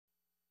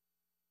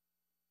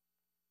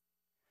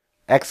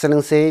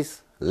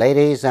Excellencies,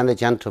 ladies and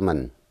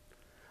gentlemen,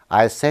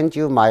 I send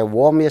you my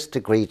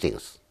warmest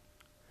greetings.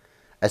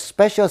 A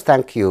special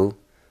thank you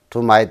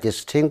to my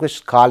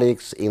distinguished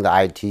colleagues in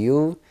the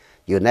ITU,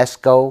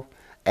 UNESCO,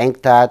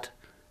 UNCTAD,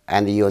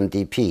 and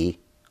UNDP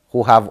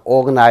who have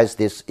organized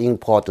this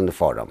important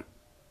forum.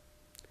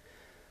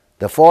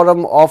 The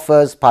forum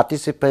offers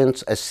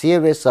participants a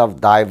series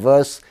of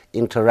diverse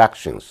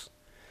interactions,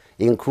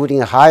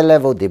 including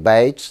high-level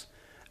debates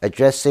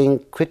addressing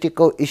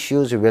critical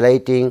issues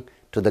relating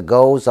to the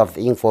goals of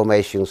the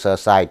information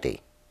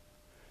society.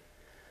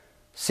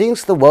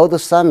 Since the World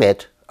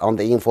Summit on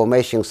the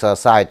Information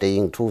Society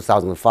in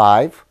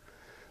 2005,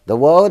 the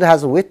world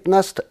has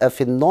witnessed a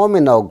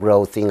phenomenal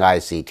growth in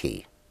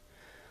ICT.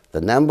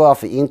 The number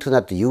of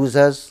Internet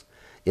users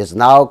is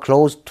now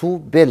close to 2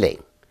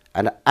 billion,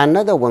 and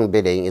another 1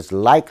 billion is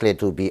likely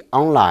to be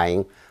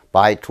online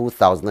by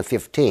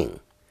 2015,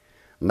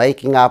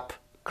 making up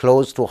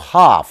close to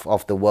half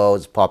of the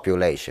world's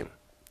population.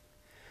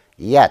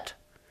 Yet,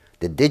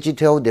 the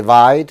digital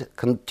divide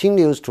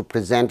continues to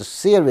present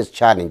serious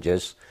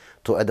challenges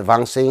to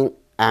advancing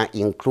an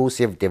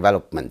inclusive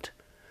development,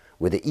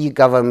 with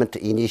e-government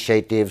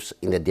initiatives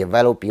in the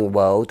developing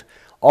world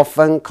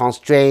often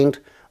constrained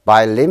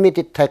by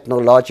limited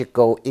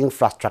technological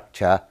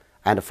infrastructure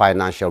and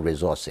financial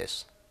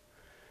resources.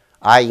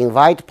 I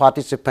invite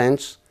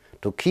participants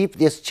to keep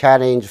this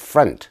challenge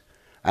front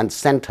and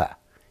center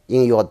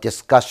in your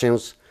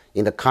discussions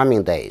in the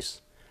coming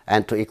days,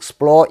 and to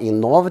explore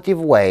innovative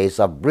ways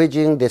of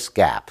bridging this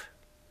gap.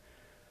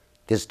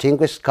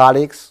 Distinguished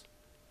colleagues,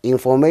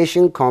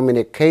 information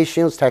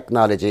communications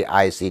technology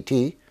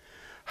ICT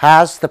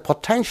has the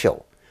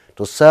potential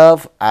to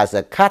serve as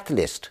a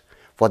catalyst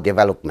for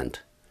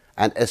development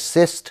and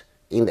assist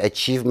in the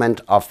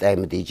achievement of the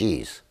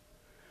MDGs.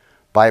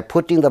 By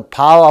putting the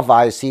power of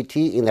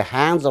ICT in the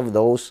hands of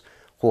those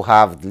who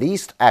have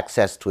least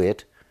access to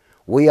it,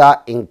 we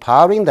are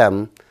empowering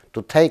them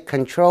to take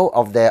control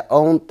of their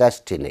own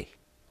destiny.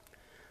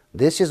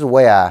 This is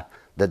where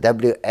the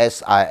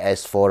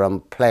WSIS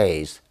Forum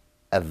plays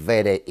a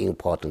very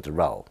important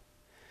role.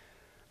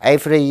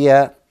 Every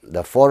year,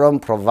 the Forum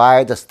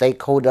provides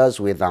stakeholders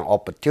with an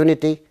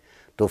opportunity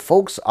to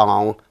focus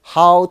on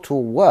how to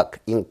work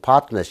in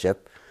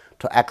partnership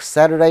to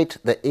accelerate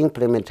the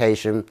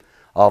implementation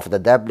of the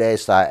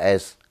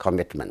WSIS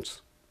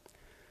commitments.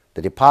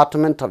 The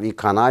Department of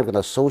Economic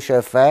and Social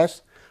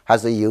Affairs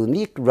has a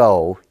unique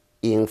role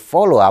in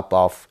follow-up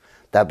of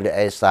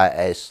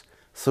WSIS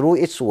through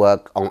its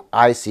work on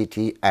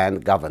ICT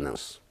and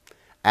governance.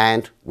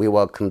 And we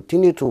will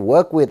continue to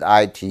work with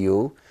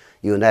ITU,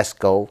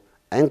 UNESCO,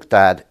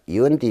 UNCTAD,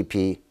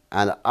 UNDP,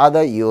 and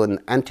other UN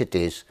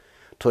entities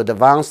to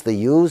advance the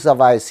use of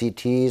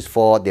ICTs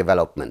for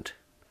development.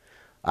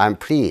 I am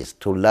pleased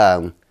to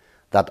learn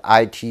that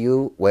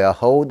ITU will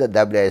hold the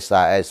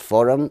WSIS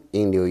Forum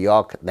in New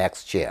York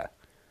next year.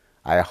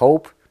 I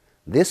hope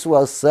this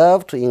will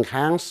serve to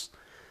enhance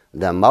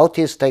the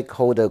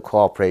multi-stakeholder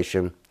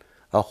cooperation,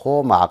 a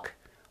hallmark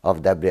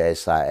of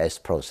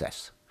WSIS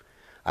process.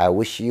 I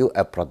wish you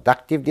a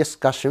productive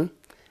discussion,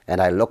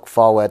 and I look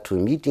forward to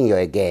meeting you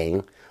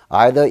again,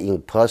 either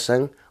in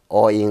person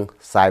or in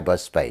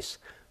cyberspace.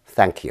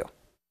 Thank you.